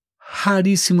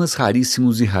Raríssimas,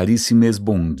 raríssimos e raríssimas,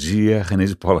 bom dia, René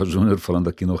de Paula Júnior falando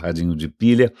aqui no Radinho de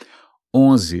Pilha,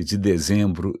 11 de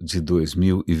dezembro de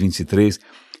 2023,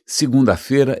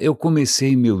 segunda-feira. Eu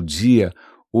comecei meu dia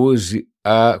hoje,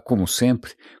 como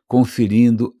sempre,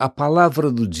 conferindo a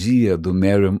palavra do dia do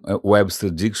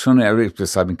Merriam-Webster Dictionary. Vocês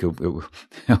sabem que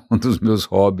um dos meus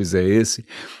hobbies é esse,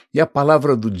 e a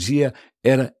palavra do dia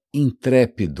era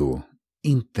intrépido,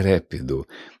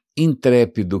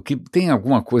 que tem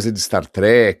alguma coisa de Star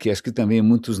Trek, acho que também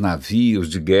muitos navios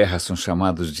de guerra são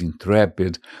chamados de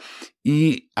intrepid,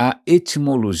 e a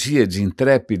etimologia de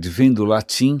intrepid vem do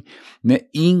latim, né,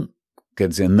 quer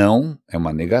dizer não, é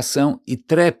uma negação, e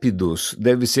trépidos,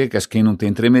 deve ser, que acho que quem não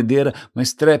tem tremedeira,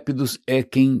 mas trépidos é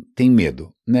quem tem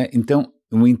medo, né, então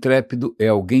um intrépido é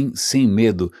alguém sem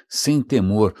medo, sem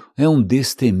temor, é um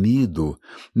destemido,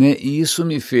 né? E isso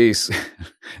me fez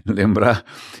lembrar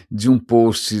de um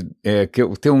post que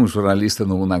tem um jornalista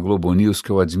na Globo News que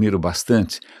eu admiro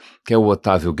bastante, que é o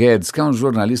Otávio Guedes, que é um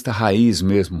jornalista raiz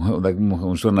mesmo,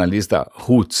 um jornalista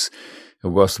roots.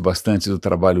 Eu gosto bastante do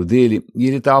trabalho dele, e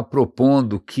ele estava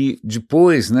propondo que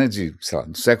depois, né,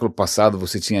 no século passado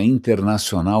você tinha a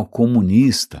Internacional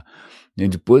Comunista, e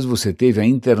depois você teve a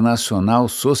Internacional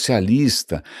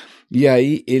Socialista, e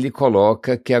aí ele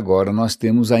coloca que agora nós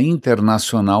temos a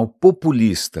Internacional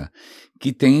Populista,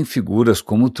 que tem figuras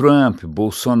como Trump,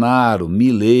 Bolsonaro,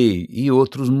 Milley e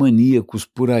outros maníacos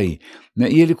por aí,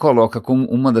 né? E ele coloca como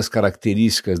uma das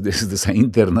características dessa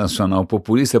Internacional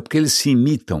Populista, porque eles se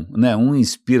imitam, né? Um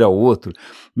inspira o outro,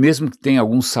 mesmo que tenha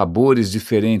alguns sabores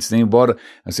diferentes, né? Embora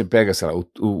você pega, sei lá,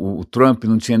 o Trump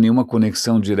não tinha nenhuma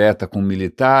conexão direta com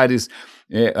militares,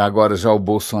 agora já o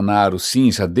Bolsonaro,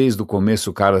 sim, já desde o começo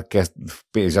o cara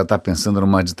já está pensando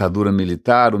numa ditadura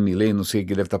militar, o Milley não sei o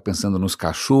que deve estar pensando nos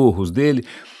cachorros dele.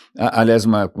 Aliás,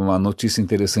 uma notícia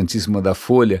interessantíssima da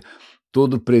Folha: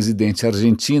 todo presidente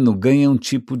argentino ganha um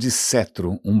tipo de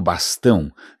cetro, um bastão,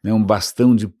 né, um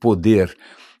bastão de poder.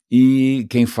 E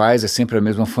quem faz é sempre a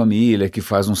mesma família, que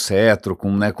faz um cetro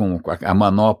com a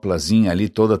manoplazinha ali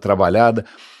toda trabalhada.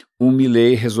 O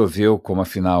Milley resolveu, como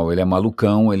afinal ele é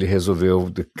malucão, ele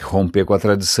resolveu romper com a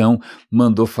tradição,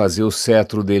 mandou fazer o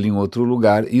cetro dele em outro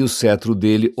lugar, e o cetro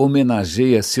dele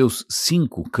homenageia seus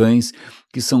 5 cães,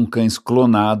 que são cães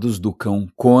clonados do cão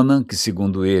Conan, que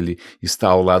segundo ele está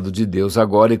ao lado de Deus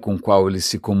agora e com o qual ele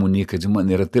se comunica de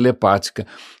maneira telepática,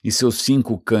 e seus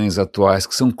 5 cães atuais,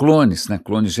 que são clones, né,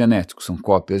 clones genéticos, são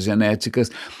cópias genéticas,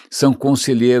 são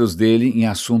conselheiros dele em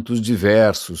assuntos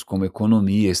diversos, como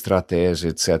economia, estratégia,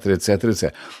 etc, etc,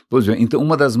 etc. Pois bem, então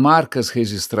uma das marcas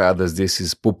registradas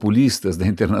desses populistas, da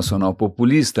Internacional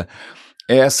Populista,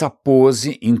 é essa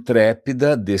pose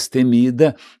intrépida,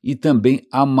 destemida e também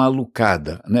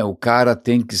amalucada, né? O cara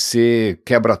tem que ser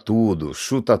quebra tudo,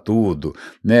 chuta tudo,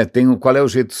 né? Qual é o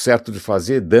jeito certo de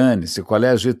fazer? Dane-se. Qual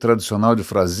é o jeito tradicional de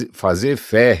fazer?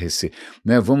 Ferre-se,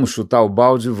 né? Vamos chutar o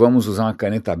balde, vamos usar uma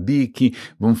caneta Bic,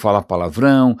 vamos falar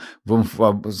palavrão,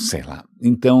 sei lá.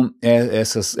 Então,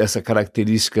 essa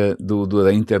característica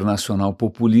da Internacional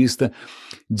Populista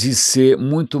de ser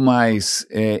muito mais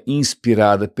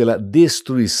inspirada pela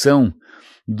destruição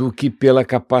do que pela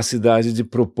capacidade de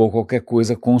propor qualquer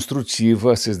coisa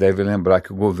construtiva. Vocês devem lembrar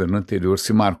que o governo anterior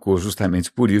se marcou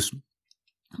justamente por isso,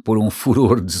 por um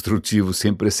furor destrutivo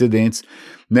sem precedentes,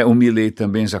 né? O Milley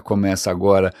também já começa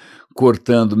agora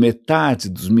cortando metade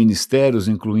dos ministérios,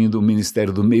 incluindo o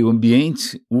Ministério do Meio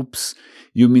Ambiente,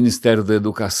 e o Ministério da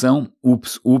Educação,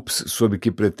 sob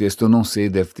que pretexto eu não sei,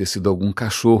 deve ter sido algum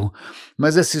cachorro.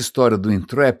 Mas essa história do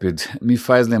Intrepid me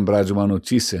faz lembrar de uma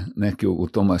notícia, né, que o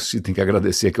Thomas Chi tem que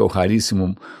agradecer, que é o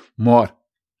raríssimo Morra,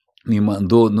 me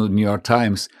mandou no New York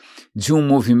Times, de um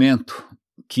movimento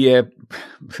que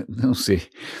não sei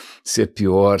se é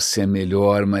pior, se é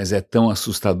melhor, mas é tão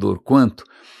assustador quanto,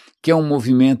 que é um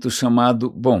movimento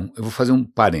chamado, eu vou fazer um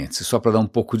parêntese, só para dar um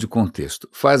pouco de contexto.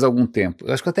 Faz algum tempo,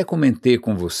 eu acho que eu até comentei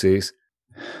com vocês,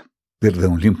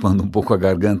 perdão, limpando um pouco a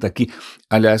garganta aqui,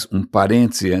 aliás, um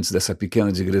parêntese antes dessa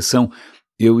pequena digressão,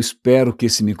 eu espero que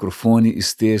esse microfone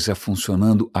esteja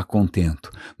funcionando a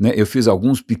contento, né? Eu fiz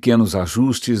alguns pequenos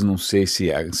ajustes, não sei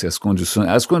se as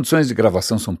condições de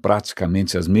gravação são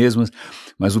praticamente as mesmas,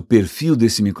 mas o perfil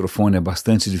desse microfone é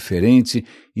bastante diferente,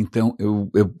 então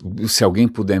se alguém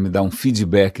puder me dar um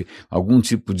feedback, algum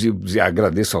tipo de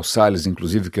agradeço ao Salles,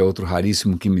 inclusive, que é outro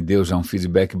raríssimo que me deu já um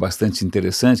feedback bastante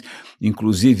interessante,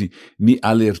 inclusive me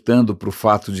alertando para o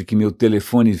fato de que meu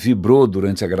telefone vibrou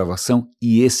durante a gravação,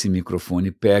 e esse microfone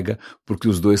telefone pega, porque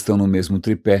os dois estão no mesmo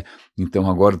tripé. Então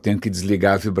agora eu tenho que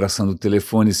desligar a vibração do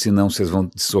telefone, senão vocês vão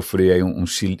sofrer aí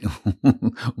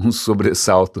um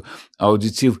sobressalto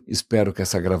auditivo. Espero que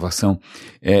essa gravação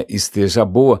esteja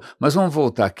boa, mas vamos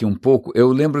voltar aqui um pouco.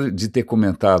 Eu lembro de ter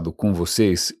comentado com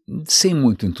vocês, sem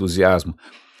muito entusiasmo,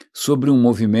 sobre um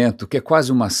movimento que é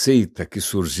quase uma seita que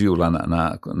surgiu lá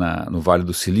no Vale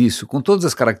do Silício, com todas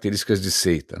as características de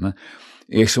seita, né?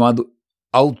 É chamado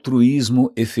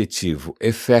altruísmo efetivo,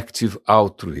 effective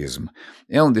altruism.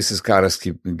 É um desses caras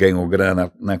que ganhou grana,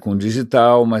 né, com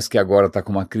digital, mas que agora está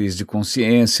com uma crise de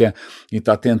consciência e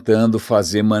está tentando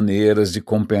fazer maneiras de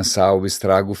compensar o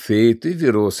estrago feito e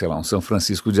virou, sei lá, um São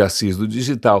Francisco de Assis do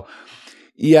digital.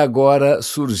 E agora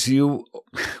surgiu,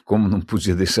 como não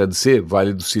podia deixar de ser,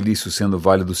 Vale do Silício sendo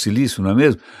Vale do Silício, não é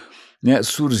mesmo? Né,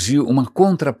 surgiu uma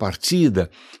contrapartida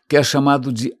que é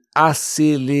chamado de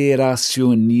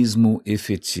aceleracionismo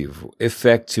efetivo,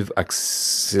 effective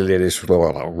acceleration,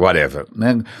 whatever,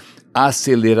 né?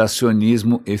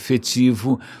 Aceleracionismo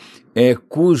efetivo,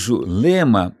 cujo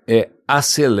lema é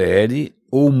acelere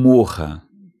ou morra.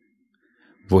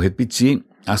 Vou repetir,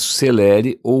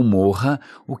 acelere ou morra,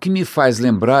 o que me faz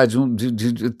lembrar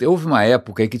houve uma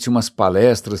época aí que tinha umas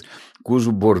palestras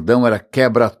cujo bordão era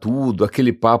quebra tudo,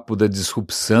 aquele papo da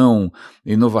disrupção,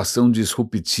 inovação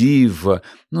disruptiva.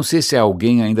 Não sei se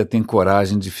alguém ainda tem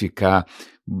coragem de ficar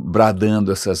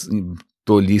bradando essas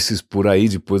tolices por aí,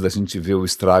 depois da gente ver o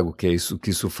estrago que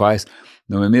isso faz,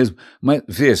 não é mesmo? Mas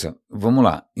veja, vamos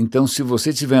lá. Então, se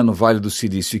você estiver no Vale do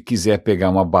Silício e quiser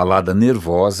pegar uma balada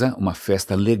nervosa, uma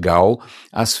festa legal,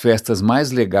 as festas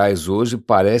mais legais hoje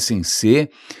parecem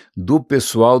ser do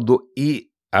pessoal do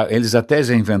eles até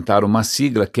já inventaram uma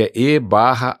sigla que é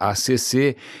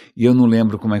E/ACC, e eu não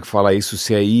lembro como é que fala isso,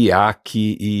 se é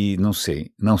IAC e não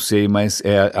sei, mas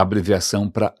é a abreviação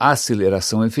para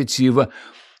aceleração efetiva.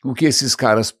 O que esses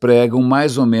caras pregam,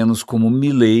 mais ou menos como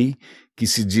Milley, que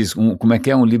se diz, como é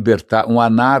que é, um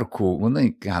anarco,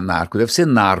 deve ser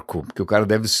narco, porque o cara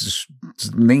deve,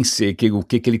 nem sei o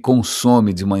que ele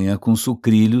consome de manhã com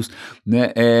sucrilhos,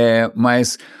 né,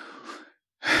 mas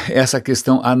essa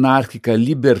questão anárquica,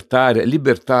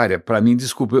 libertária, para mim,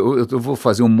 desculpa, eu vou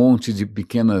fazer um monte de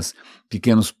pequenos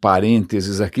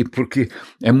parênteses aqui, porque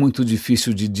é muito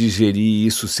difícil de digerir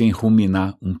isso sem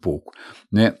ruminar um pouco,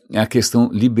 né? A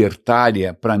questão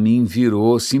libertária, para mim,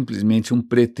 virou simplesmente um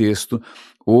pretexto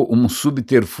ou um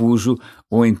subterfúgio,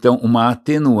 ou então uma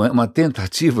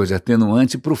tentativa de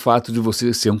atenuante para o fato de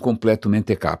você ser um completo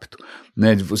mentecapto,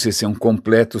 né, de você ser um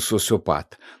completo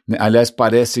sociopata. Aliás,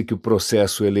 parece que o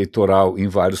processo eleitoral em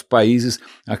vários países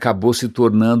acabou se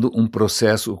tornando um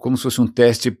processo como se fosse um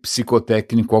teste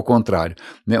psicotécnico ao contrário,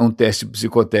 né, um teste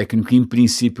psicotécnico que, em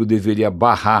princípio, deveria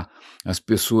barrar as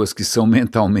pessoas que são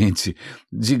mentalmente,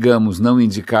 digamos, não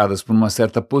indicadas por uma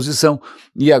certa posição,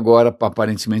 e agora,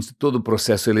 aparentemente, todo o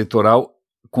processo eleitoral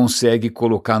consegue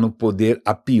colocar no poder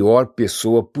a pior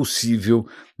pessoa possível,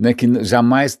 né, que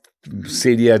jamais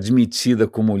seria admitida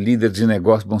como líder de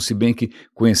negócio. Bom, se bem que,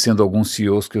 conhecendo alguns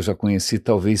CEOs que eu já conheci,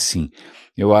 talvez sim.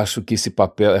 Eu acho que esse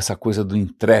papel, essa coisa do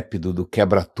intrépido, do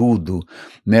quebra-tudo,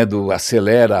 né, do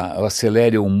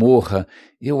acelere ou morra,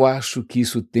 eu acho que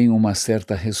isso tem uma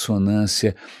certa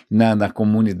ressonância na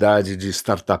comunidade de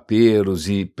startupeiros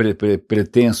e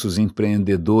pretensos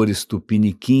empreendedores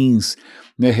tupiniquins,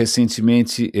 né?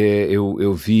 Recentemente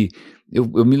eu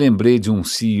me lembrei de um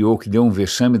CEO que deu um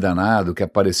vexame danado, que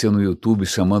apareceu no YouTube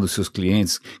chamando seus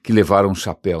clientes que levaram um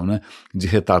chapéu, né, de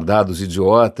retardados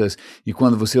idiotas, e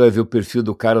quando você vai ver o perfil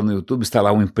do cara no YouTube, está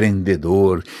lá um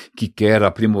empreendedor que quer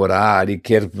aprimorar e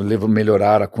quer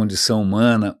melhorar a condição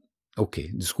humana.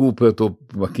 Ok, desculpa, eu estou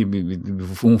aqui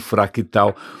um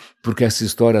fractal, porque essa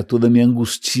história toda me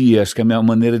angustia. Acho que a minha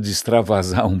maneira de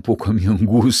extravasar um pouco a minha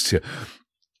angústia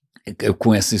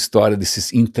com essa história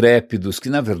desses intrépidos que,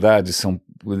 na verdade,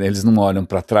 eles não olham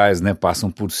para trás, né, passam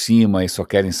por cima e só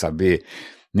querem saber,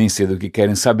 nem sei do que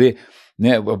querem saber,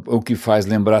 né, o que faz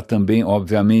lembrar também,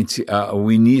 obviamente,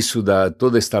 o início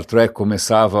toda Star Trek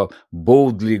começava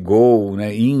boldly go,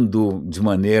 né, indo de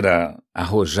maneira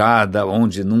arrojada,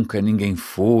 onde nunca ninguém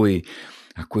foi,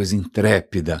 a coisa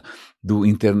intrépida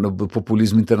do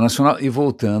populismo internacional, e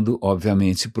voltando,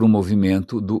 obviamente, para o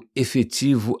movimento do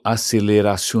efetivo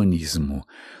aceleracionismo.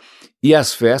 E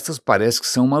as festas parece que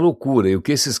são uma loucura, e o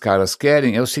que esses caras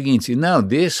querem é o seguinte: não,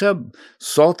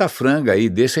 solta a franga aí,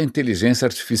 deixa a inteligência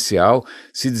artificial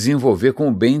se desenvolver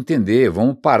como bem entender,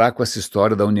 vamos parar com essa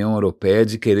história da União Europeia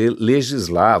de querer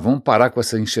legislar, vamos parar com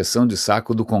essa encheção de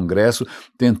saco do Congresso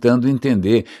tentando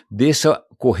entender, deixa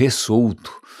correr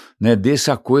solto, né?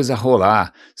 Deixa a coisa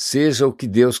rolar, seja o que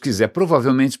Deus quiser.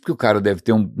 Provavelmente porque o cara deve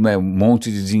ter um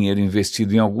monte de dinheiro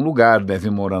investido em algum lugar, deve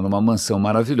morar numa mansão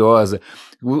maravilhosa.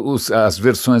 As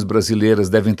versões brasileiras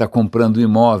devem estar comprando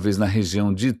imóveis na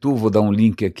região de Itu. Vou dar um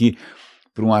link aqui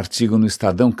para um artigo no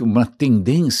Estadão, uma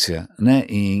tendência, né,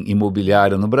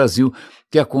 imobiliária no Brasil,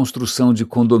 que é a construção de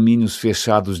condomínios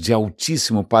fechados de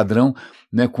altíssimo padrão,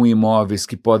 né, com imóveis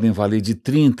que podem valer de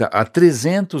 30 a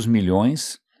 300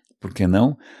 milhões, por que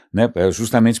não? Né,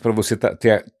 justamente para você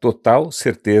ter a total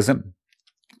certeza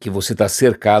que você está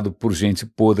cercado por gente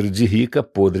podre de rica,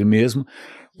 podre mesmo.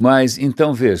 Mas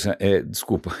então veja,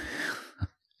 desculpa,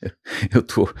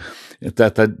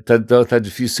 tá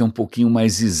difícil ser um pouquinho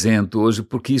mais isento hoje,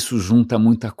 porque isso junta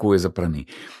muita coisa para mim.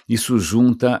 Isso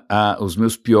junta os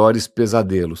meus piores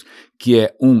pesadelos, que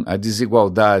é a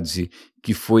desigualdade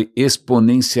que foi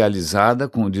exponencializada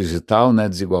com o digital, né? A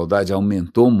desigualdade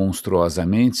aumentou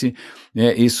monstruosamente,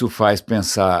 isso faz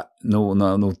pensar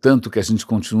no tanto que a gente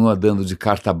continua dando de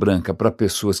carta branca para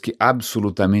pessoas que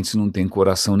absolutamente não têm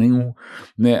coração nenhum,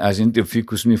 né?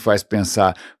 Isso me faz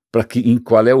pensar em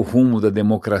qual é o rumo da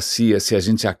democracia se a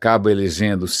gente acaba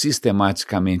elegendo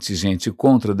sistematicamente gente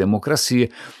contra a democracia.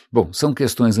 Bom, são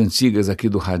questões antigas aqui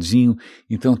do radinho,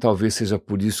 então talvez seja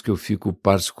por isso que eu fico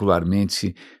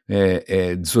particularmente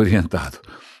desorientado.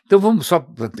 Então vamos só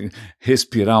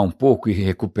respirar um pouco e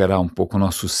recuperar um pouco o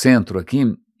nosso centro aqui.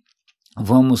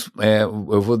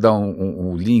 Eu vou dar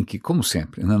um link, como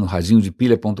sempre, né, no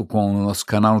radinhodepilha.com, no nosso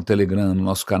canal no Telegram, no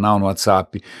nosso canal no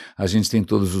WhatsApp. A gente tem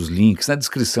todos os links na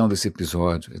descrição desse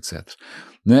episódio, etc.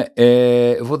 Né?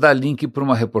 Eu vou dar link para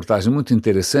uma reportagem muito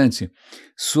interessante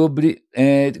sobre,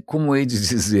 como hei de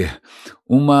dizer,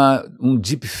 um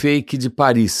deepfake de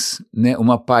Paris, né?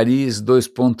 Uma Paris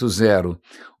 2.0,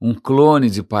 um clone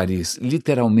de Paris,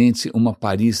 literalmente uma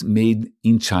Paris made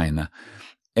in China.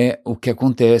 O que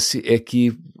acontece é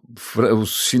que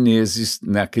os chineses,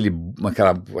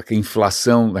 aquela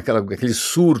inflação, aquele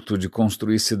surto de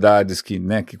construir cidades que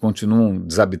continuam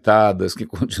desabitadas, que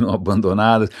continuam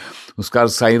abandonadas, os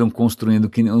caras saíram construindo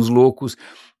que nem uns loucos.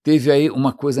 Teve aí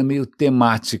uma coisa meio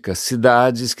temática,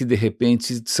 cidades que de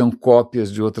repente são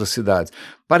cópias de outras cidades.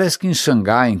 Parece que em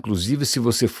Xangai, inclusive, se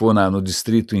você for no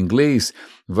distrito inglês,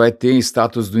 vai ter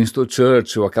estátuas do Winston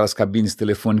Churchill, aquelas cabines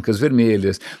telefônicas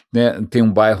vermelhas, né? Tem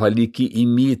um bairro ali que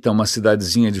imita uma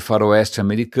cidadezinha de faroeste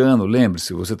americano.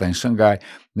 Lembre-se, você está em Xangai,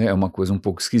 né? É uma coisa um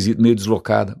pouco esquisita, meio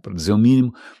deslocada, para dizer o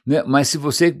mínimo, né? Mas se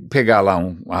você pegar lá,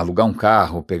 alugar um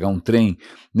carro, pegar um trem,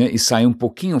 né, e sair um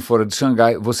pouquinho fora de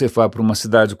Xangai, você vai para uma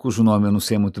cidade cujo nome eu não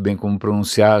sei muito bem como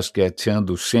pronunciar, acho que é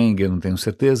Tiandu-Sheng, eu não tenho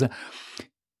certeza,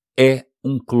 é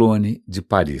um clone de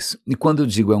Paris. E quando eu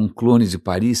digo um clone de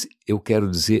Paris, eu quero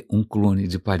dizer um clone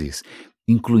de Paris,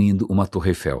 incluindo uma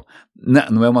Torre Eiffel.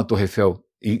 Não é uma Torre Eiffel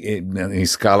em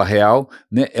escala real,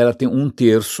 né? Ela tem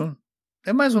 1/3,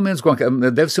 é mais ou menos,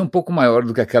 deve ser um pouco maior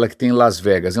do que aquela que tem em Las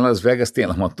Vegas. Em Las Vegas tem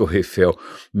lá uma Torre Eiffel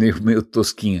meio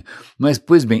tosquinha. Mas,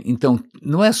 pois bem, então,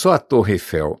 não é só a Torre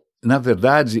Eiffel. Na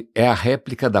verdade, é a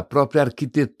réplica da própria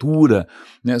arquitetura,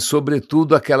 né?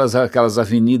 Sobretudo aquelas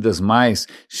avenidas mais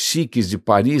chiques de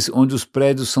Paris, onde os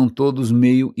prédios são todos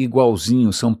meio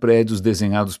igualzinhos, são prédios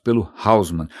desenhados pelo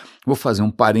Haussmann. Vou fazer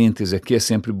um parêntese aqui, é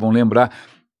sempre bom lembrar.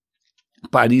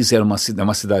 Paris era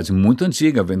uma cidade muito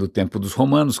antiga, vem do tempo dos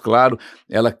romanos, claro.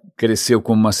 Ela cresceu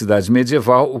como uma cidade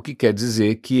medieval, o que quer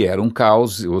dizer que era um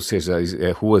caos, ou seja,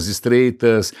 ruas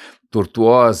estreitas,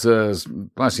 tortuosas,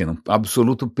 imagina, um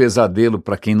absoluto pesadelo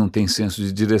para quem não tem senso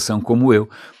de direção como eu,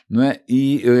 não é?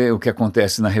 E o que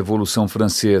acontece na Revolução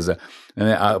Francesa?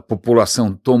 A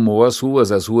população tomou as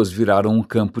ruas viraram um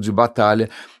campo de batalha,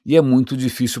 e é muito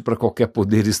difícil para qualquer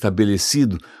poder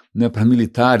estabelecido, né, para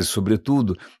militares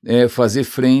sobretudo, fazer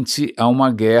frente a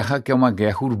uma guerra que é uma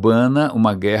guerra urbana,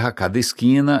 uma guerra a cada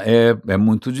esquina, é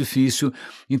muito difícil.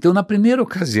 Então, na primeira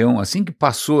ocasião, assim que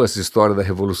passou essa história da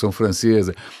Revolução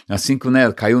Francesa, assim que,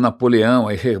 né, caiu Napoleão,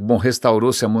 aí,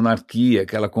 restaurou-se a monarquia,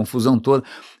 aquela confusão toda,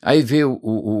 aí veio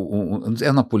é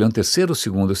o Napoleão III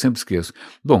ou II, eu sempre esqueço.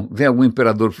 Bom, vem algum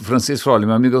imperador francês e falou: olha,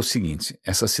 meu amigo, é o seguinte,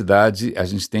 essa cidade a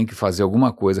gente tem que fazer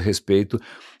alguma coisa a respeito,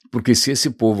 porque se esse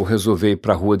povo resolver ir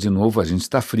para a rua de novo, a gente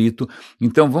está frito.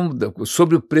 Então vamos,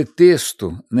 sobre o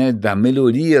pretexto, né, da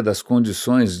melhoria das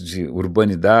condições de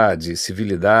urbanidade,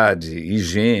 civilidade,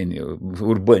 higiene,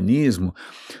 urbanismo,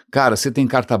 cara, você tem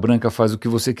carta branca, faz o que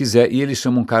você quiser. E ele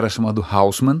chama um cara chamado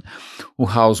Haussmann. O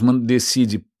Haussmann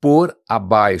decide pôr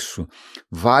abaixo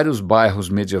vários bairros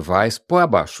medievais, põe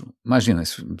abaixo, imagina,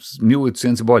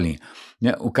 1800 e bolinha,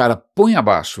 né? O cara põe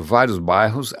abaixo vários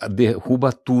bairros,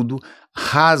 derruba tudo,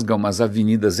 rasga umas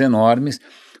avenidas enormes,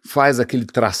 faz aquele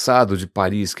traçado de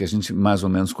Paris que a gente mais ou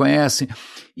menos conhece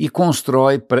e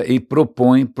constrói e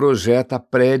propõe, projeta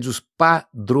prédios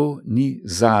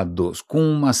padronizados, com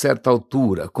uma certa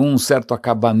altura, com um certo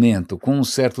acabamento, com um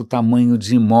certo tamanho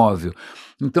de imóvel.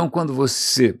 Então, quando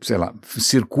você, sei lá,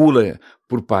 circula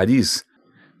por Paris,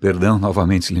 perdão,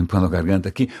 novamente limpando a garganta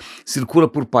aqui, circula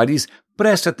por Paris,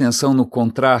 preste atenção no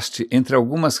contraste entre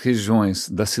algumas regiões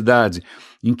da cidade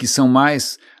em que são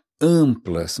mais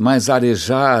amplas, mais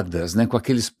arejadas, né, com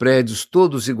aqueles prédios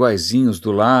todos iguaizinhos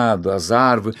do lado, as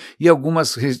árvores, e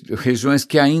algumas regiões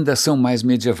que ainda são mais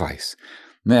medievais.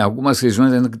 Né, algumas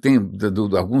regiões ainda que tem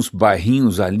alguns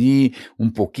bairrinhos ali, um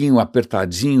pouquinho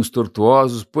apertadinhos,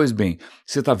 tortuosos. Pois bem,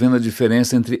 você está vendo a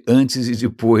diferença entre antes e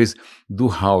depois do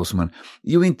Haussmann.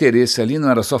 E o interesse ali não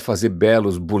era só fazer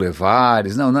belos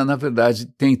bulevares, não, na verdade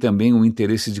tem também um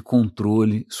interesse de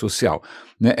controle social.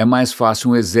 Né? É mais fácil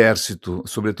um exército,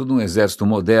 sobretudo um exército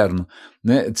moderno,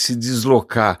 né, de se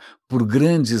deslocar por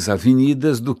grandes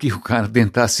avenidas do que o cara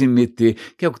tentar se meter,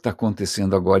 que é o que está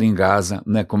acontecendo agora em Gaza,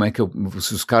 né? Como é que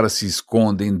se os caras se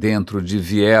escondem dentro de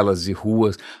vielas e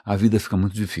ruas, a vida fica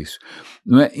muito difícil.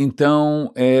 Não é?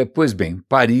 Então, pois bem,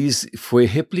 Paris foi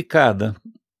replicada,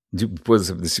 depois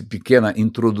dessa pequena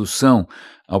introdução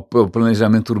ao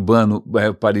planejamento urbano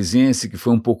parisiense, que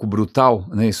foi um pouco brutal,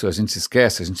 né? Isso a gente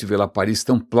esquece, a gente vê lá Paris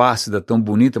tão plácida, tão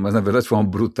bonita, mas na verdade foi uma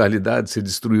brutalidade, se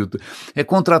destruiu tudo.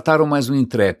 Contrataram mais um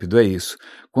intrépido, é isso.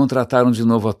 Contrataram de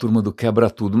novo a turma do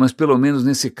quebra-tudo, mas pelo menos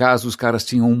nesse caso os caras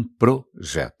tinham um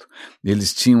projeto.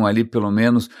 Eles tinham ali pelo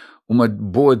menos uma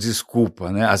boa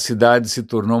desculpa, né? A cidade se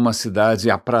tornou uma cidade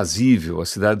aprazível, a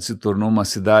cidade se tornou uma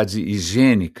cidade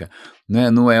higiênica, né?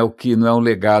 Não é o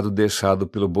legado deixado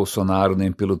pelo Bolsonaro,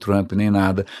 nem pelo Trump, nem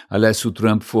nada. Aliás, se o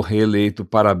Trump for reeleito,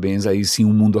 parabéns, aí sim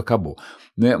o mundo acabou.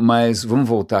 Né? Mas vamos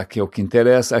voltar aqui ao que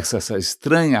interessa, essa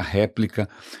estranha réplica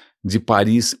de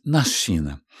Paris na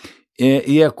China.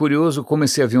 E é curioso,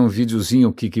 comecei a ver um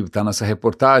videozinho que está nessa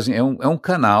reportagem, é um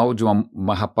canal de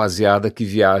uma rapaziada que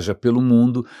viaja pelo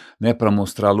mundo, né, para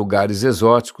mostrar lugares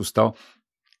exóticos e tal,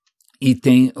 e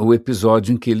tem o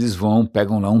episódio em que eles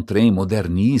pegam lá um trem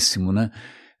moderníssimo, né,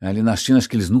 ali na China, acho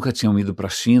que eles nunca tinham ido para a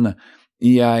China,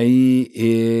 e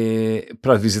aí,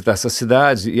 para visitar essa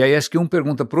cidade, e aí acho que um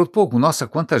pergunta para o outro, pô, nossa,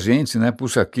 quanta gente, né,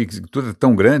 puxa, aqui, tudo é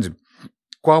tão grande.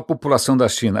 Qual a população da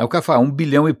China? Aí o cara fala 1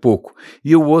 bilhão e pouco.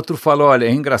 E o outro fala, olha,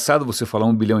 é engraçado você falar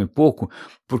 1 bilhão e pouco,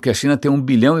 porque a China tem 1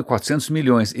 bilhão e 400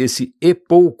 milhões. Esse e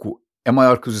pouco é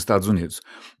maior que os Estados Unidos.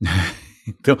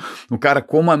 Então, o cara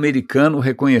como americano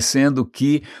reconhecendo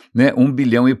que, né, 1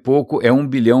 bilhão e pouco é 1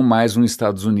 bilhão mais os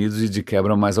Estados Unidos e de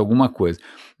quebra mais alguma coisa.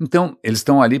 Então, eles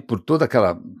estão ali por toda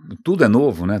aquela... Tudo é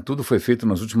novo, né? Tudo foi feito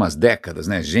nas últimas décadas,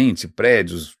 né? Gente,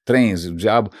 prédios, trens, o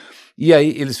diabo... E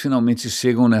aí eles finalmente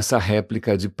chegam nessa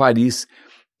réplica de Paris,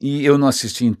 e eu não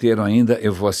assisti inteiro ainda,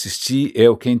 eu vou assistir.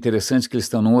 O que é interessante é que eles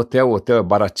estão num hotel, o hotel é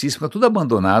baratíssimo, é tudo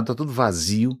abandonado, é tudo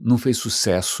vazio, não fez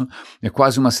sucesso, é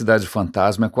quase uma cidade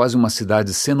fantasma, é quase uma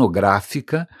cidade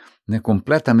cenográfica, né,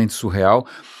 completamente surreal.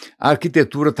 A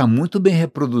arquitetura está muito bem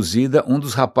reproduzida. Um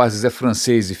dos rapazes é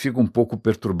francês e fica um pouco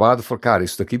perturbado, fala, cara,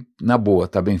 isso daqui na boa,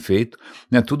 está bem feito,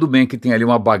 né? Tudo bem que tem ali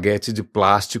uma baguete de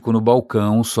plástico no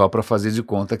balcão só para fazer de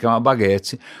conta que é uma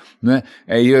baguete, né?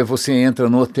 Aí você entra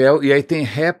no hotel e aí tem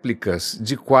réplicas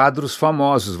de quadros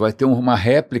famosos, vai ter uma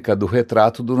réplica do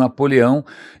retrato do Napoleão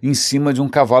em cima de um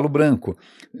cavalo branco.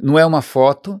 Não é uma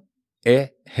foto,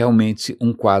 é realmente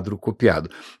um quadro copiado.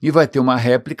 E vai ter uma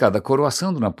réplica da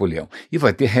coroação do Napoleão, e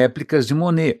vai ter réplicas de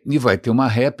Monet, e vai ter uma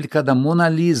réplica da Mona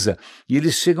Lisa, e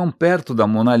eles chegam perto da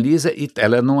Mona Lisa e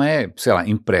ela não é, sei lá,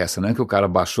 impressa, não é que o cara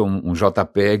baixou um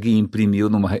JPEG e imprimiu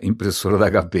numa impressora da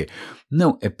HP.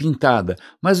 Não, é pintada.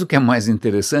 Mas o que é mais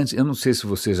interessante, eu não sei se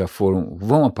vocês já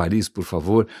vão a Paris, por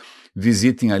favor,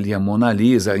 visitem ali a Mona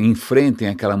Lisa, enfrentem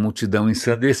aquela multidão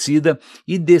ensandecida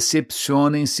e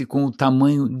decepcionem-se com o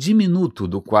tamanho diminuto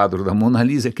do quadro da Mona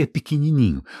Lisa, que é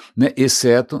pequenininho, né?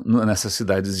 Exceto nessa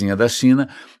cidadezinha da China,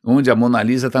 onde a Mona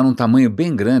Lisa está num tamanho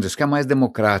bem grande, acho que é mais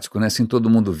democrático, né? Assim todo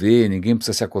mundo vê, ninguém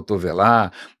precisa se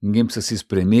acotovelar, ninguém precisa se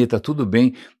espremer, está tudo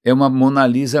bem, é uma Mona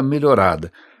Lisa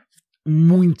melhorada.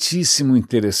 Muitíssimo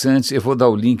interessante, eu vou dar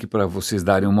o link para vocês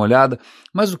darem uma olhada,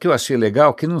 mas o que eu achei legal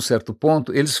é que num certo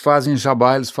ponto eles fazem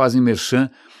jabá, eles fazem merchan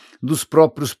dos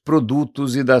próprios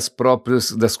produtos e das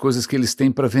coisas que eles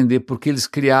têm para vender, porque eles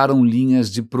criaram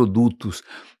linhas de produtos,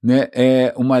 né?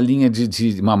 É uma linha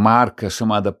de uma marca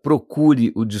chamada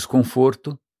Procure o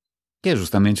Desconforto, que é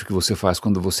justamente o que você faz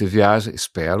quando você viaja,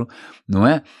 espero, não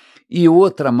é? E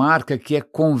outra marca que é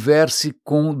Converse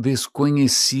com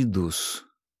Desconhecidos.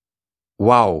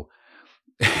 Uau!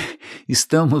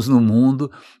 Estamos num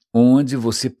mundo onde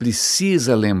você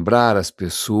precisa lembrar as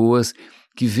pessoas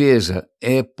que, veja,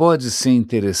 pode ser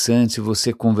interessante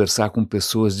você conversar com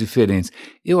pessoas diferentes.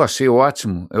 Eu achei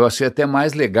ótimo, eu achei até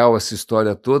mais legal essa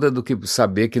história toda do que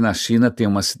saber que na China tem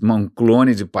um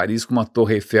clone de Paris com uma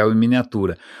Torre Eiffel em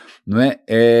miniatura. Não é?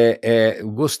 Eu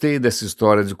gostei dessa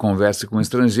história de conversa com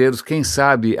estrangeiros. Quem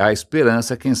sabe a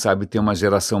esperança, quem sabe tem uma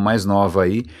geração mais nova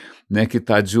aí, né, que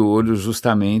está de olho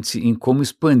justamente em como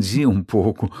expandir um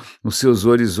pouco os seus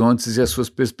horizontes e as suas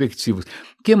perspectivas.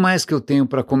 O que mais que eu tenho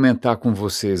para comentar com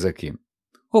vocês aqui?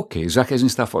 Ok, já que a gente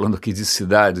está falando aqui de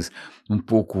cidades um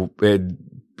pouco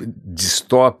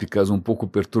distópicas, um pouco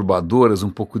perturbadoras, um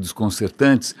pouco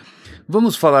desconcertantes,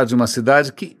 vamos falar de uma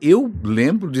cidade que eu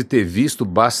lembro de ter visto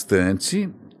bastante,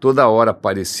 toda hora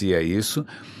aparecia isso.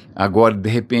 Agora, de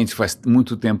repente, faz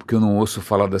muito tempo que eu não ouço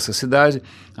falar dessa cidade,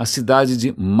 a cidade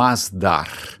de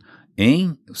Masdar.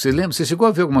 Você lembra? Você chegou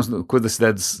a ver algumas coisas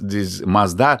da cidade de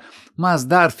Masdar?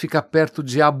 Masdar fica perto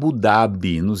de Abu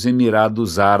Dhabi, nos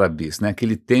Emirados Árabes, né?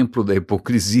 Aquele templo da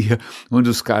hipocrisia, onde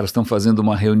os caras estão fazendo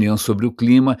uma reunião sobre o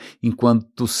clima,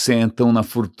 enquanto sentam na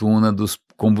fortuna dos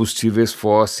combustíveis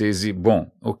fósseis e,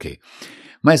 bom, ok.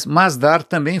 Mas Masdar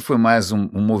também foi mais um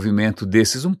movimento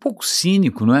desses, um pouco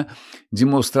cínico, não é? De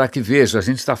mostrar que, veja, a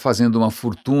gente está fazendo uma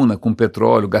fortuna com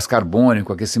petróleo, gás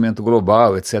carbônico, aquecimento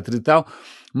global, etc. e tal,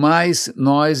 mas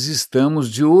nós estamos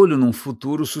de olho num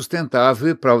futuro sustentável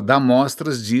e para dar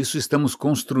mostras disso estamos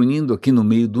construindo aqui no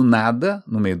meio do nada,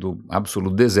 no meio do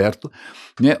absoluto deserto,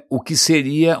 né, o que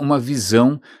seria uma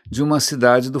visão de uma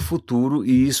cidade do futuro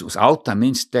e isso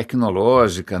altamente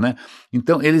tecnológica, né?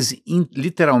 Então eles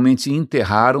literalmente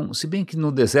enterraram, se bem que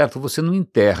no deserto você não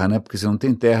enterra, né? Porque você não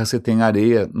tem terra, você tem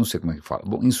areia, não sei como é que fala.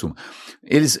 Bom, em suma,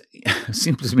 eles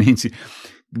simplesmente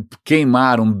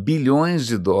queimaram bilhões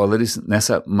de dólares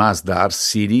nessa Masdar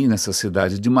City, nessa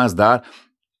cidade de Masdar.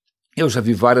 Eu já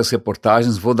vi várias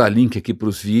reportagens, vou dar link aqui para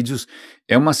os vídeos.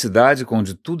 É uma cidade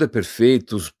onde tudo é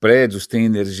perfeito, os prédios têm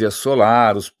energia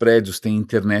solar, os prédios têm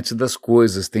internet das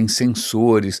coisas, têm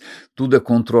sensores, tudo é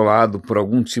controlado por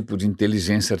algum tipo de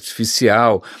inteligência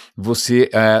artificial. Você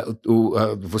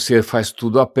faz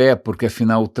tudo a pé, porque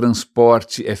afinal o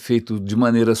transporte é feito de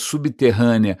maneira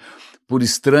subterrânea por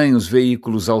estranhos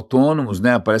veículos autônomos,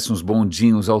 né? Aparecem uns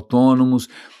bondinhos autônomos.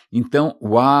 Então,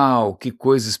 uau, que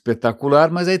coisa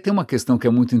espetacular, mas aí tem uma questão que é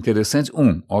muito interessante.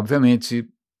 Obviamente,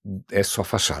 é só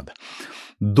fachada.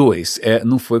 2,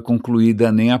 não foi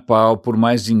concluída nem a pau, por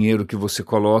mais dinheiro que você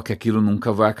coloque, aquilo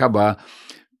nunca vai acabar.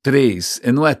 3,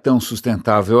 não é tão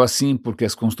sustentável assim, porque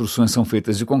as construções são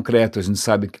feitas de concreto, a gente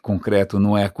sabe que concreto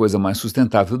não é a coisa mais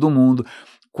sustentável do mundo.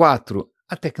 4,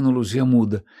 a tecnologia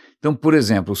muda. Então, por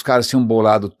exemplo, os caras tinham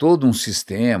bolado todo um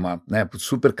sistema, né,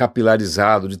 super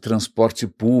capilarizado de transporte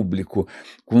público,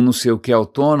 com não sei o que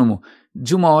autônomo.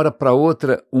 De uma hora para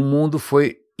outra, o mundo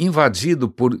foi invadido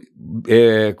por,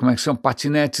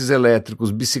 patinetes elétricos,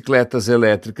 bicicletas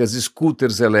elétricas,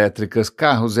 scooters elétricas,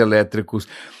 carros elétricos.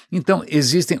 Então,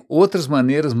 existem outras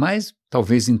maneiras mais,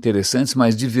 talvez interessantes,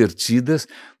 mais divertidas,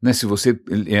 né? Se você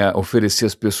oferecer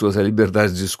às pessoas a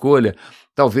liberdade de escolha,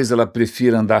 talvez ela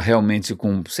prefira andar realmente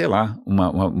com, sei lá,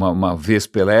 uma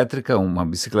Vespa elétrica, uma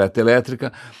bicicleta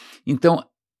elétrica. Então,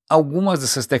 algumas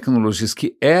dessas tecnologias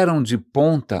que eram de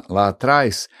ponta lá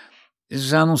atrás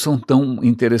já não são tão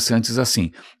interessantes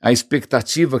assim. A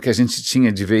expectativa que a gente tinha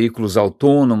de veículos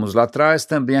autônomos lá atrás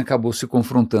também acabou se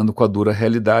confrontando com a dura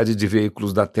realidade de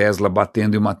veículos da Tesla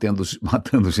batendo e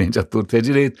matando gente à torta e à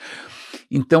direita.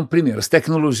 Então, primeiro, as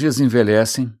tecnologias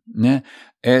envelhecem, né?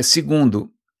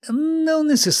 Segundo, não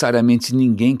necessariamente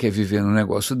ninguém quer viver num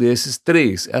negócio desses.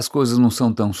 3, as coisas não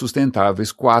são tão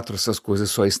sustentáveis. 4, essas coisas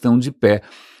só estão de pé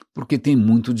porque tem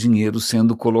muito dinheiro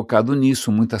sendo colocado nisso,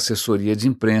 muita assessoria de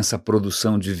imprensa,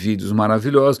 produção de vídeos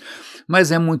maravilhosos, mas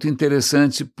é muito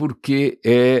interessante porque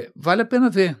vale a pena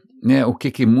ver, né, o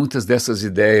que muitas dessas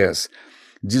ideias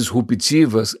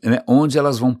disruptivas, né, onde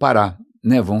elas vão parar,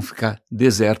 né, vão ficar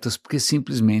desertas porque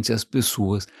simplesmente as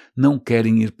pessoas não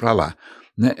querem ir para lá.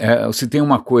 Né? Se tem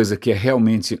uma coisa que é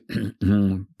realmente,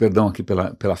 perdão aqui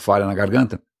pela falha na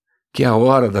garganta, que é a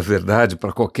hora da verdade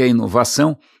para qualquer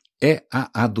inovação, é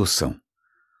a adoção.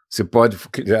 Você pode,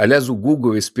 aliás, o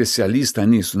Google é especialista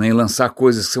nisso, né, em lançar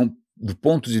coisas que são, do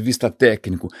ponto de vista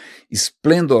técnico,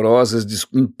 esplendorosas,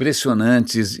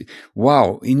 impressionantes,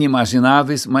 uau,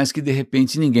 inimagináveis, mas que de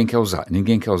repente ninguém quer usar.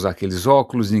 Ninguém quer usar aqueles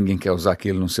óculos, ninguém quer usar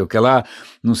aquele não sei o que lá,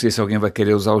 não sei se alguém vai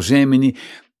querer usar o Gemini.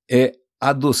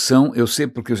 Adoção, eu sei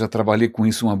porque eu já trabalhei com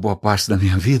isso uma boa parte da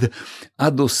minha vida,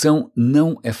 adoção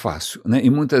não é fácil, né? E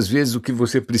muitas vezes o que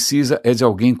você precisa é de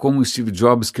alguém como o Steve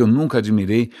Jobs, que eu nunca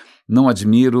admirei, não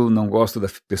admiro, não gosto da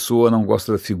pessoa, não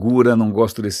gosto da figura, não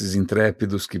gosto desses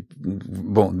intrépidos que,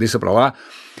 bom, deixa para lá,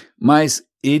 mas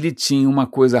ele tinha uma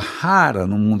coisa rara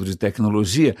no mundo de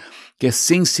tecnologia, que é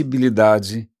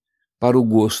sensibilidade para o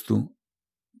gosto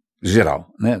geral,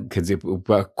 né? Quer dizer,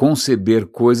 para conceber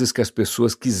coisas que as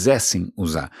pessoas quisessem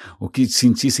usar, ou que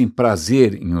sentissem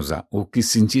prazer em usar, ou que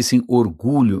sentissem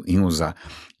orgulho em usar.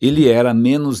 Ele era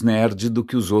menos nerd do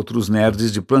que os outros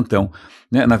nerds de plantão,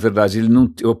 né? Na verdade,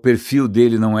 o perfil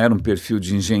dele não era um perfil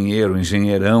de engenheiro,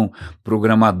 engenheirão,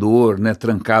 programador, né,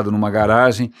 trancado numa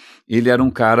garagem. Ele era um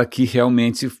cara que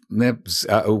realmente, né,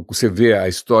 você vê a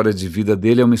história de vida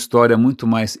dele, é uma história muito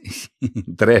mais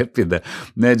intrépida,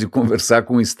 né, de conversar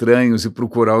com estranhos e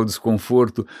procurar o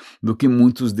desconforto do que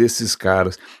muitos desses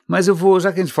caras. Mas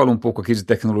já que a gente falou um pouco aqui de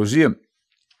tecnologia,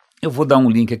 eu vou dar um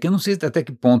link aqui, eu não sei até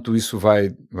que ponto isso vai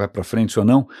para frente ou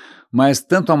não, mas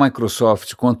tanto a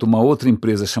Microsoft quanto uma outra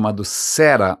empresa chamada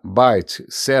Cera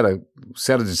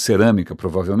de cerâmica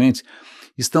provavelmente,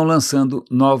 estão lançando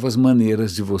novas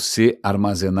maneiras de você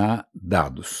armazenar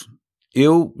dados.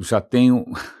 Eu já tenho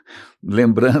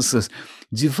lembranças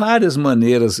de várias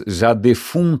maneiras já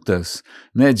defuntas,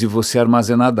 né, de você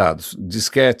armazenar dados.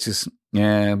 Disquetes,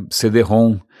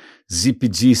 CD-ROM, zip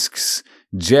disks,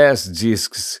 jazz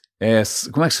disks,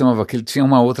 como é que chamava aquele? Tinha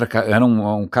uma outra, era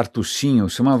um cartuchinho,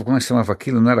 como é que chamava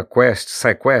aquilo? Não era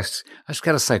SideQuest? Acho que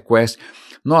era SideQuest.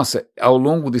 Nossa, ao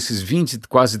longo desses 20,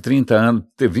 quase 30 anos,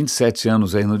 27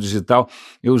 anos aí no digital,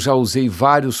 eu já usei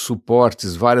vários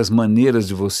suportes, várias maneiras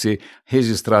de você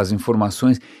registrar as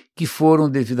informações que foram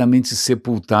devidamente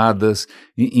sepultadas,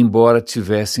 embora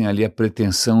tivessem ali a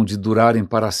pretensão de durarem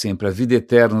para sempre, a vida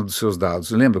eterna dos seus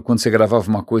dados. Lembra, quando você gravava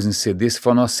uma coisa em CD, você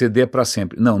falava, nossa, CD é para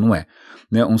sempre. Não, não é.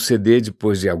 Né? Um CD,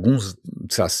 depois de alguns,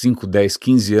 5, 10,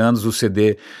 15 anos, o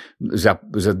CD já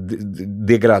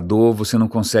degradou, você não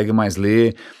consegue mais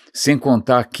ler, sem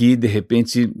contar que, de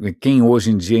repente, quem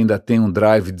hoje em dia ainda tem um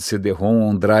drive de CD-ROM,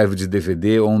 ou um drive de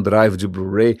DVD, ou um drive de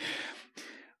Blu-ray,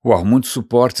 muitos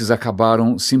suportes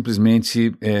acabaram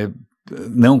simplesmente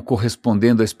não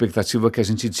correspondendo à expectativa que a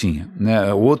gente tinha,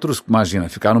 né? Outros, imagina,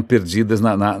 ficaram perdidas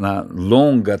na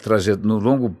longa trajetória, no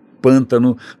longo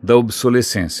pântano da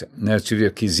obsolescência, né? Eu tive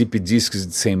aqui zip disks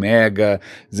de 100 mega,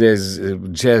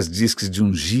 jazz disks de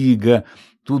 1 giga,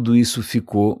 tudo isso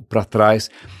ficou para trás.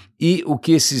 E o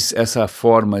que essa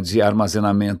forma de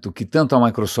armazenamento que tanto a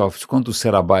Microsoft quanto o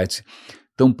Terabyte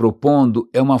estão propondo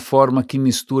é uma forma que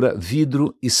mistura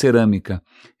vidro e cerâmica.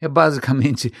 É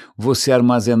basicamente você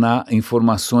armazenar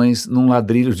informações num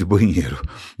ladrilho de banheiro.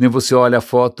 Você olha a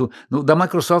foto, da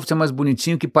Microsoft é mais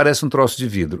bonitinho, que parece um troço de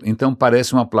vidro. Então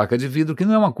parece uma placa de vidro, que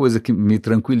não é uma coisa que me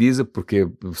tranquiliza, porque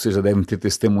vocês já devem ter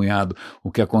testemunhado o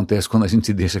que acontece quando a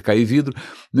gente deixa cair vidro,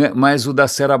 né? Mas o da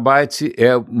Terabyte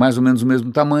é mais ou menos o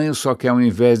mesmo tamanho, só que ao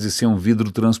invés de ser um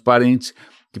vidro transparente,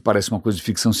 que parece uma coisa de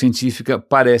ficção científica,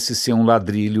 parece ser um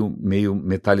ladrilho meio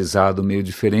metalizado, meio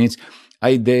diferente. A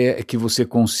ideia é que você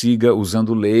consiga,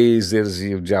 usando lasers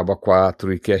e o diabo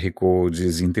A4 e QR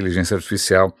codes e inteligência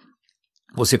artificial,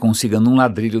 você consiga num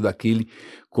ladrilho daquele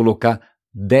colocar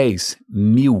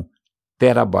 10.000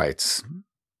 terabytes.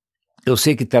 Eu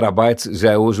sei que terabytes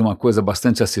já é hoje uma coisa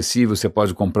bastante acessível, você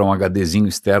pode comprar um HDzinho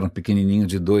externo pequenininho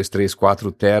de 2, 3,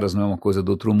 4 teras, não é uma coisa do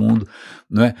outro mundo,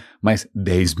 não é? Mas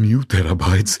 10.000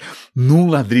 terabytes num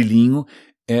ladrilhinho,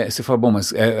 você fala, bom,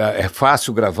 mas é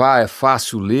fácil gravar, é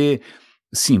fácil ler?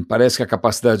 Sim, parece que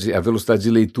a velocidade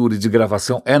de leitura e de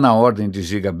gravação é na ordem de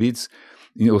gigabits,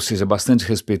 ou seja, bastante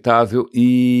respeitável,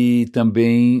 e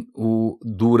também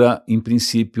dura, em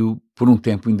princípio, por um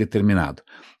tempo indeterminado.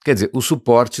 Quer dizer, o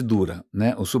suporte dura,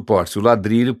 né? O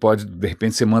ladrilho pode, de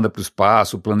repente você manda para o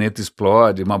espaço, o planeta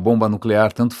explode, uma bomba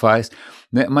nuclear, tanto faz,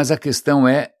 né? Mas a questão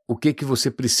é o que você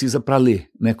precisa para ler,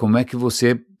 né? Como é que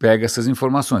você pega essas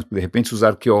informações? De repente os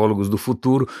arqueólogos do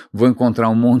futuro vão encontrar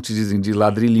um monte de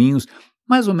ladrilhinhos,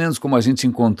 mais ou menos como a gente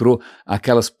encontrou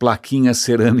aquelas plaquinhas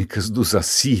cerâmicas dos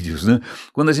assírios, né?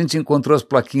 Quando a gente encontrou as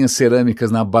plaquinhas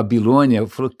cerâmicas na Babilônia, eu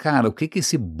falei, cara, o que é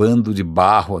esse bando de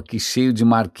barro aqui cheio de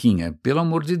marquinha? Pelo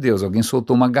amor de Deus, alguém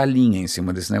soltou uma galinha em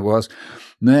cima desse negócio,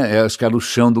 né? Eu acho que era o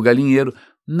chão do galinheiro.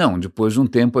 Não, depois de um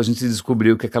tempo a gente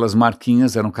descobriu que aquelas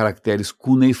marquinhas eram caracteres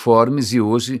cuneiformes e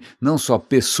hoje não só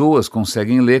pessoas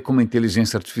conseguem ler, como a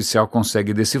inteligência artificial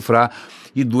consegue decifrar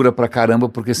e dura pra caramba,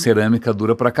 porque cerâmica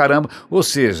dura pra caramba. Ou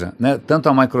seja, né, tanto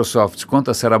a Microsoft quanto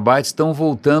a Terabyte estão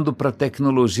voltando para a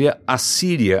tecnologia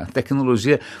assíria, a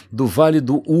tecnologia do Vale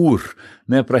do Ur,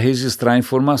 né, para registrar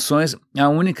informações. A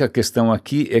única questão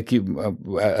aqui é que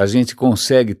a gente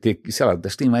consegue ter, sei lá,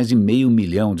 acho que tem mais de 500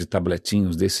 mil de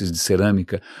tabletinhos desses de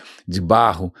cerâmica, de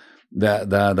barro,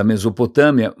 da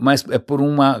Mesopotâmia, mas é por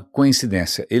uma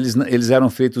coincidência. Eles eram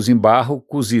feitos em barro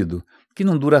cozido, que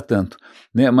não dura tanto,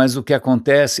 né? Mas o que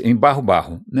acontece, em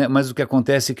barro, né? Mas o que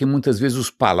acontece é que muitas vezes os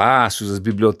palácios, as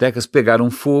bibliotecas pegaram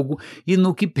fogo, e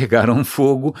no que pegaram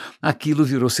fogo, aquilo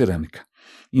virou cerâmica.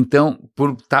 Então,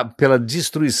 pela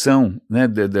destruição, né,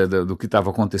 do que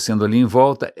estava acontecendo ali em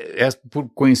volta, por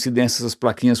coincidência, as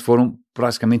plaquinhas foram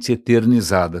praticamente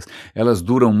eternizadas. Elas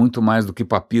duram muito mais do que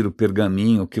papiro,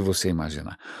 pergaminho, o que você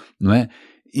imaginar, não é?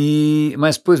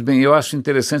 Mas, pois bem, eu acho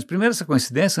interessante, primeiro, essa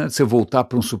coincidência, né, de você voltar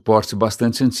para um suporte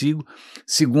bastante antigo.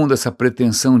 Segundo, essa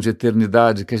pretensão de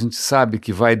eternidade, que a gente sabe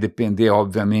que vai depender,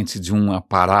 obviamente, de um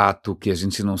aparato que a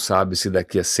gente não sabe se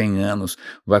daqui a 100 anos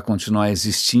vai continuar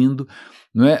existindo,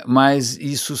 não é? Mas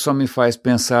isso só me faz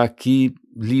pensar que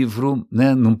livro,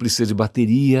 né, não precisa de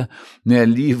bateria, né,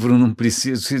 livro não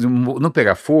precisa não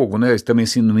pegar fogo, né, também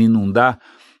se não inundar,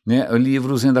 né,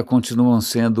 livros ainda continuam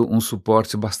sendo um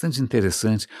suporte bastante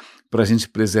interessante para a gente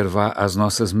preservar as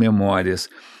nossas memórias.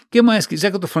 Que mais? Já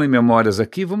que eu estou falando em memórias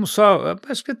aqui, vamos só,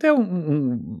 acho que até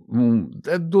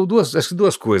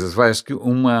duas coisas, acho que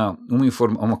uma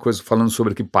coisa falando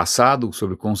sobre aqui passado,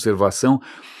 sobre conservação.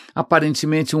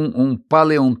 Aparentemente um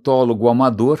paleontólogo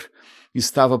amador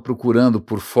estava procurando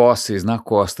por fósseis na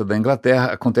costa da Inglaterra.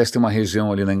 Acontece que tem uma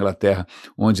região ali na Inglaterra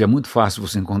onde é muito fácil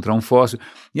você encontrar um fóssil,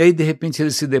 e aí de repente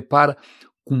ele se depara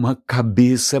com uma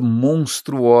cabeça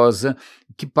monstruosa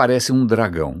que parece um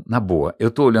dragão. Na boa, eu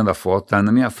estou olhando a foto, está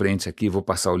na minha frente aqui, vou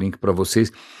passar o link para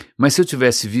vocês, mas se eu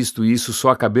tivesse visto isso,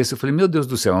 só a cabeça, eu falei, meu Deus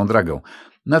do céu, é um dragão.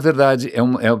 Na verdade, é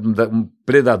um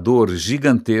predador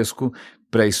gigantesco,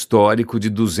 pré-histórico, de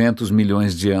 200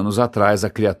 milhões de anos atrás. A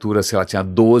criatura, sei lá, tinha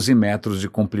 12 metros de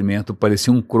comprimento,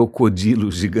 parecia um crocodilo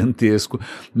gigantesco,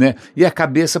 né? E a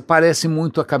cabeça parece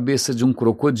muito a cabeça de um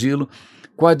crocodilo,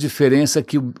 com a diferença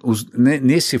que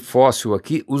nesse fóssil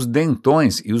aqui, os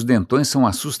dentões, e os dentões são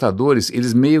assustadores,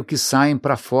 eles meio que saem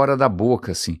para fora da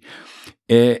boca, assim.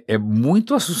 É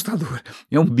muito assustador,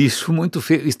 é um bicho muito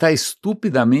feio, está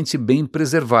estupidamente bem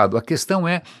preservado. A questão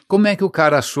é, como é que o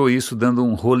cara achou isso dando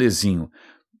um rolezinho?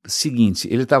 Seguinte,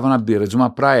 ele estava na beira de uma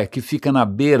praia que fica na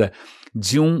beira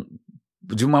de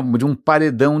um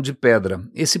paredão de pedra.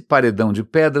 Esse paredão de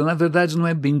pedra, na verdade, não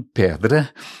é bem pedra.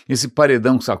 Esse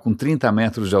paredão, sabe, com 30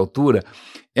 metros de altura,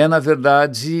 é, na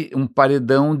verdade, um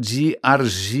paredão de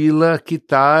argila que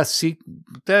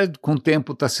até com o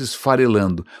tempo está se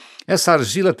esfarelando. Essa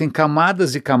argila tem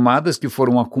camadas e camadas que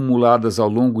foram acumuladas ao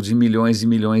longo de milhões e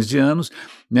milhões de anos,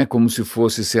 né, como se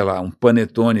fosse, sei lá, um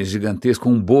panetone gigantesco,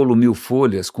 um bolo 1000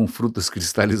 folhas com frutas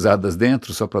cristalizadas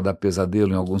dentro, só para dar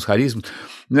pesadelo em alguns raríssimos,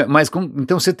 né,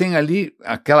 então você tem ali,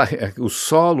 o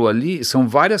solo ali, são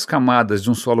várias camadas de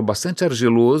um solo bastante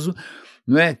argiloso,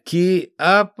 não é? Que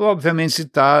obviamente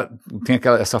tem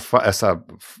essa,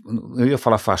 eu ia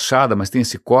falar fachada, mas tem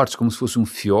esse corte como se fosse um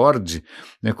fiord,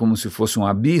 né, como se fosse um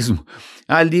abismo.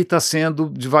 Ali está sendo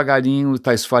devagarinho,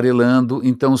 está esfarelando,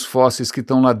 então os fósseis que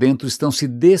estão lá dentro estão se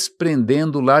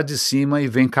desprendendo lá de cima e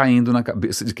vem caindo na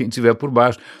cabeça de quem estiver por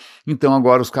baixo. Então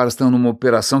agora os caras estão numa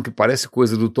operação que parece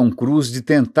coisa do Tom Cruise, de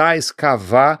tentar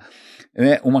escavar,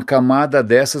 né, uma camada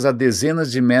dessas a dezenas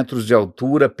de metros de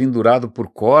altura, pendurado por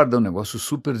corda, um negócio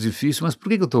super difícil. Mas por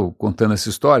que eu estou contando essa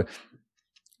história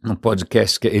num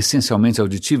podcast que é essencialmente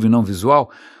auditivo e não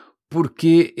visual?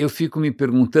 Porque eu fico me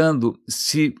perguntando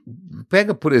se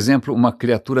pega, por exemplo, uma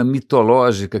criatura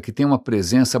mitológica que tem uma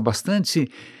presença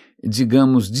bastante,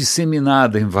 digamos,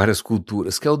 disseminada em várias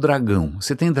culturas, que é o dragão.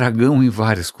 Você tem dragão em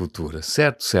várias culturas,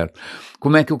 certo? Certo.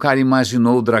 Como é que o cara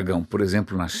imaginou o dragão? Por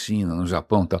exemplo, na China, no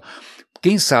Japão e tal.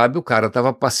 Quem sabe o cara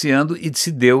estava passeando e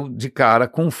se deu de cara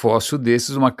com um fóssil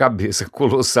desses, uma cabeça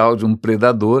colossal de um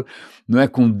predador, não é,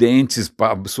 com dentes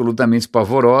absolutamente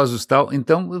pavorosos e tal.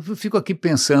 Então eu fico aqui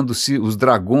pensando se os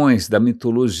dragões da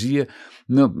mitologia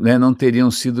não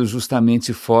teriam sido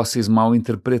justamente fósseis mal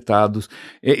interpretados.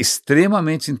 É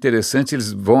extremamente interessante,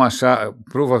 eles vão achar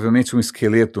provavelmente um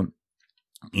esqueleto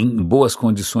em boas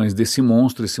condições desse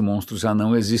monstro. Esse monstro já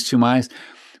não existe mais,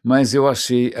 mas eu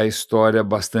achei a história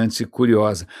bastante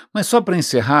curiosa. Mas só para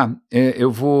encerrar,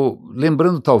 eu vou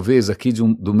lembrando talvez aqui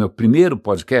do meu primeiro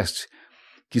podcast,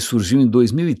 que surgiu em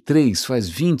 2003, faz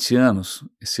 20 anos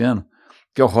esse ano,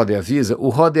 que é o Roda e Avisa. O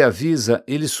Roda e Avisa,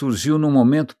 ele surgiu num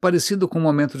momento parecido com o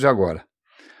momento de agora,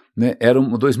 né?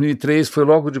 2003 foi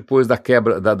logo depois da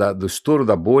quebra, do estouro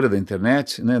da bolha da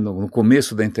internet, né? No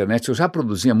começo da internet. Eu já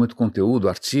produzia muito conteúdo,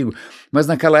 artigo, mas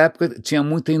naquela época tinha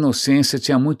muita inocência,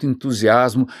 tinha muito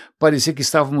entusiasmo, parecia que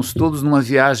estávamos todos numa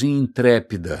viagem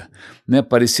intrépida, né?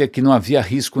 Parecia que não havia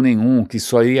risco nenhum, que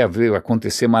só ia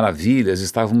acontecer maravilhas,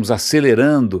 estávamos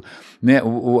acelerando né,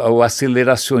 o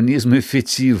aceleracionismo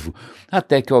efetivo,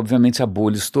 até que obviamente a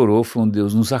bolha estourou, foi um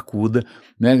Deus nos acuda,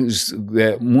 né,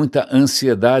 muita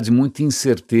ansiedade, muita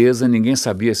incerteza, ninguém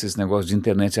sabia se esse negócio de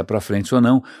internet ia para frente ou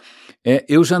não.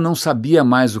 Eu já não sabia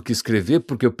mais o que escrever,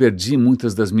 porque eu perdi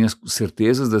muitas das minhas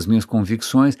certezas, das minhas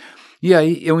convicções, e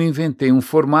aí eu inventei um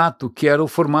formato que era o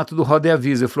formato do Roda e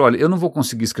Avisa. Eu falei, olha, eu não vou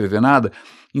conseguir escrever nada,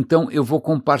 então eu vou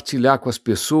compartilhar com as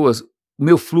pessoas o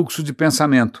meu fluxo de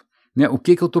pensamento, né? O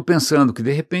que eu estou pensando, que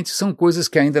de repente são coisas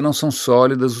que ainda não são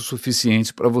sólidas o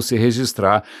suficiente para você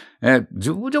registrar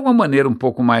de alguma maneira um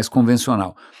pouco mais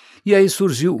convencional. E aí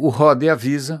surgiu o Roda e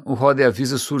Avisa. O Roda e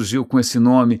Avisa surgiu com esse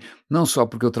nome, não só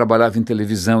porque eu trabalhava em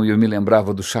televisão e eu me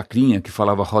lembrava do Chacrinha, que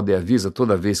falava Roda e Avisa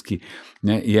toda vez que,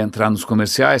 né, ia entrar nos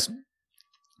comerciais,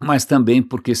 mas também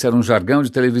porque esse era um jargão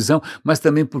de televisão, mas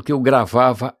também porque eu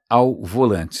gravava ao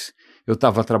volante. Eu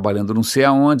estava trabalhando não sei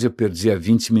aonde, eu perdia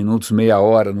 20 minutos, meia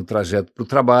hora no trajeto para o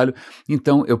trabalho,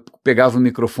 então eu pegava o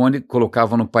microfone,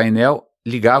 colocava no painel,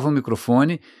 ligava o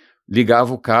microfone,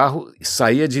 ligava o carro,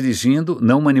 saía dirigindo,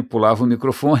 não manipulava o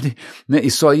microfone, né, e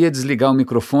só ia desligar o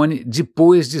microfone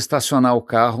depois de estacionar o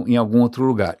carro em algum outro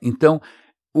lugar. Então,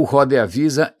 o Roda e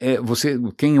Avisa,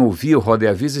 quem ouvia o Roda e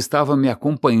Avisa estava me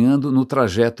acompanhando no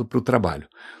trajeto para o trabalho.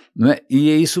 Né? E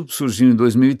isso surgiu em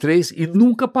 2003 e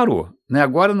nunca parou. Né?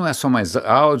 Agora não é só mais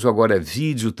áudio, agora é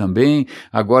vídeo também,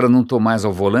 agora não estou mais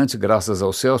ao volante, graças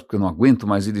aos céus, porque eu não aguento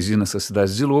mais dirigir nessas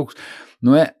cidades de loucos,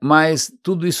 não é? Mas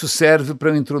tudo isso serve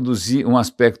para eu introduzir um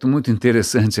aspecto muito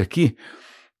interessante aqui,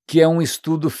 que é um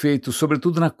estudo feito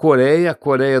sobretudo na Coreia. A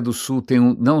Coreia do Sul tem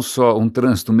não só um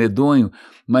trânsito medonho,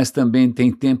 mas também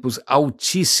tem tempos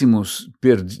altíssimos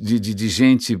de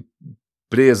gente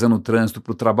presa no trânsito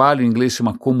para o trabalho. Em inglês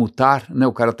chama comutar, né?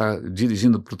 O cara está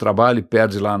dirigindo para o trabalho e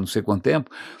perde lá não sei quanto tempo,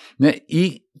 né?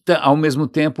 E ao mesmo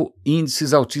tempo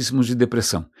índices altíssimos de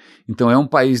depressão. Então é um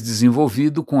país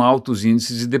desenvolvido com altos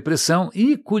índices de depressão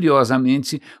e,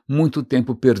 curiosamente, muito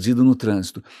tempo perdido no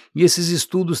trânsito. E esses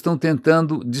estudos estão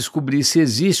tentando descobrir se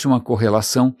existe uma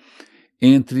correlação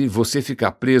entre você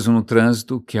ficar preso no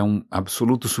trânsito, que é um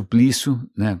absoluto suplício,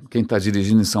 né? Quem está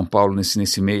dirigindo em São Paulo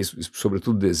nesse mês,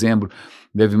 sobretudo dezembro,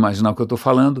 deve imaginar o que eu estou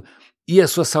falando, e a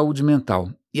sua saúde mental.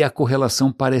 E a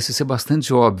correlação parece ser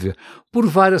bastante óbvia, por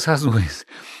várias razões.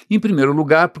 Em primeiro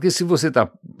lugar, porque se você está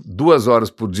 2 horas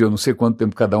por dia, eu não sei quanto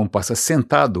tempo cada um passa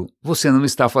sentado, você não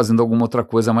está fazendo alguma outra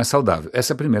coisa mais saudável.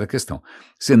 Essa é a primeira questão.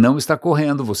 Você não está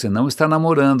correndo, você não está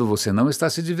namorando, você não está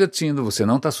se divertindo, você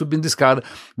não está subindo escada,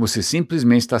 você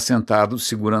simplesmente está sentado,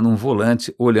 segurando um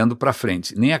volante, olhando para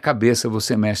frente. Nem a cabeça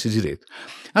você mexe direito.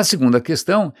 A segunda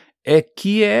questão é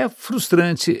que é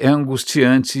frustrante, é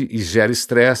angustiante e gera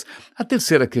estresse. A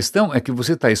terceira questão é que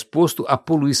você está exposto à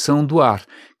poluição do ar,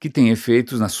 que tem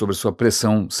efeitos sobre sua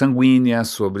pressão sanguínea,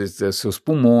 sobre seus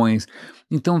pulmões.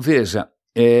 Então, veja,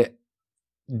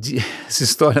 essa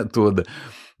história toda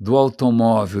do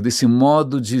automóvel, desse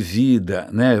modo de vida,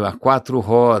 né, a 4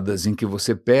 rodas, em que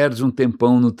você perde um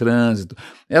tempão no trânsito.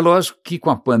 É lógico que com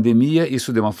a pandemia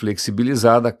isso deu uma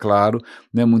flexibilizada, claro,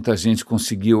 né, muita gente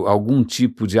conseguiu algum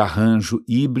tipo de arranjo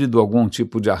híbrido, algum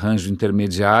tipo de arranjo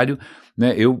intermediário,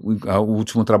 né. O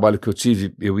último trabalho que eu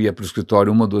tive, eu ia para o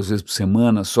escritório 1 ou 2 vezes por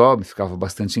semana só, ficava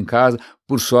bastante em casa,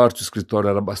 por sorte o escritório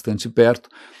era bastante perto,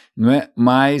 não é?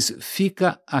 Mas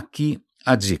fica aqui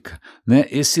a dica, né?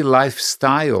 Esse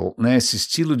lifestyle, né? Esse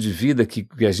estilo de vida que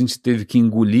a gente teve que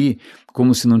engolir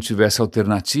como se não tivesse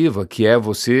alternativa, que é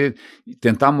você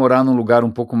tentar morar num lugar um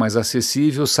pouco mais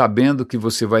acessível, sabendo que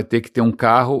você vai ter que ter um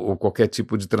carro ou qualquer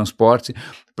tipo de transporte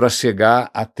para chegar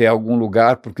até algum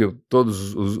lugar, porque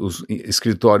todos os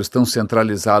escritórios estão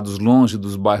centralizados longe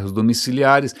dos bairros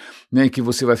domiciliares, né, e que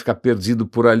você vai ficar perdido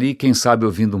por ali, quem sabe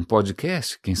ouvindo um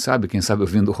podcast, quem sabe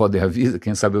ouvindo o Roda e Avisa,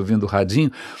 quem sabe ouvindo o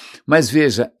radinho, mas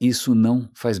veja, isso não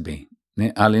faz bem,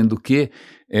 né? Além do que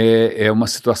é uma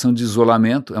situação de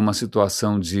isolamento, é uma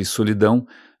situação de solidão,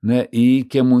 né, e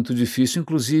que é muito difícil,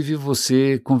 inclusive,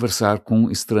 você conversar com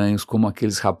estranhos, como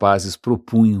aqueles rapazes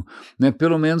propunham, né?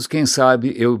 Pelo menos, quem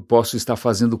sabe, eu posso estar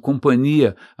fazendo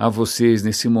companhia a vocês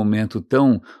nesse momento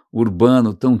tão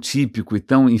urbano, tão típico e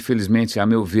tão, infelizmente, a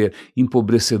meu ver,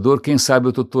 empobrecedor. Quem sabe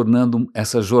eu estou tornando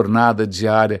essa jornada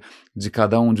diária de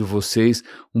cada um de vocês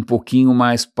um pouquinho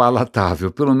mais palatável.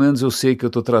 Pelo menos eu sei que eu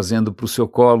estou trazendo para o seu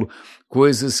colo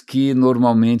coisas que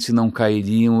normalmente não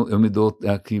cairiam. Eu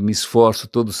me esforço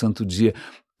todo santo dia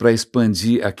para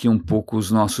expandir aqui um pouco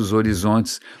os nossos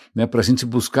horizontes, né, para a gente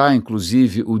buscar,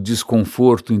 inclusive, o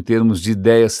desconforto em termos de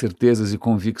ideias, certezas e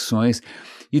convicções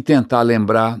e tentar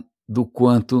lembrar do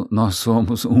quanto nós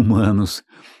somos humanos,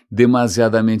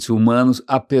 demasiadamente humanos,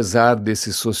 apesar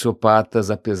desses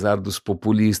sociopatas, apesar dos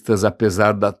populistas,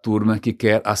 apesar da turma que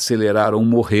quer acelerar ou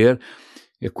morrer.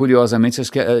 Curiosamente,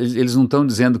 acho que eles não estão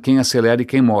dizendo quem acelera e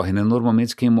quem morre, né?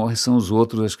 Normalmente quem morre são os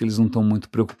outros, acho que eles não estão muito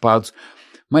preocupados.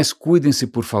 Mas cuidem-se,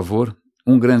 por favor.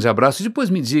 Um grande abraço. Depois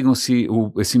me digam se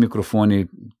esse microfone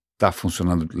está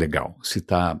funcionando legal, se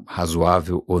está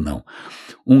razoável ou não.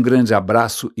 Um grande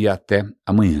abraço e até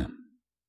amanhã.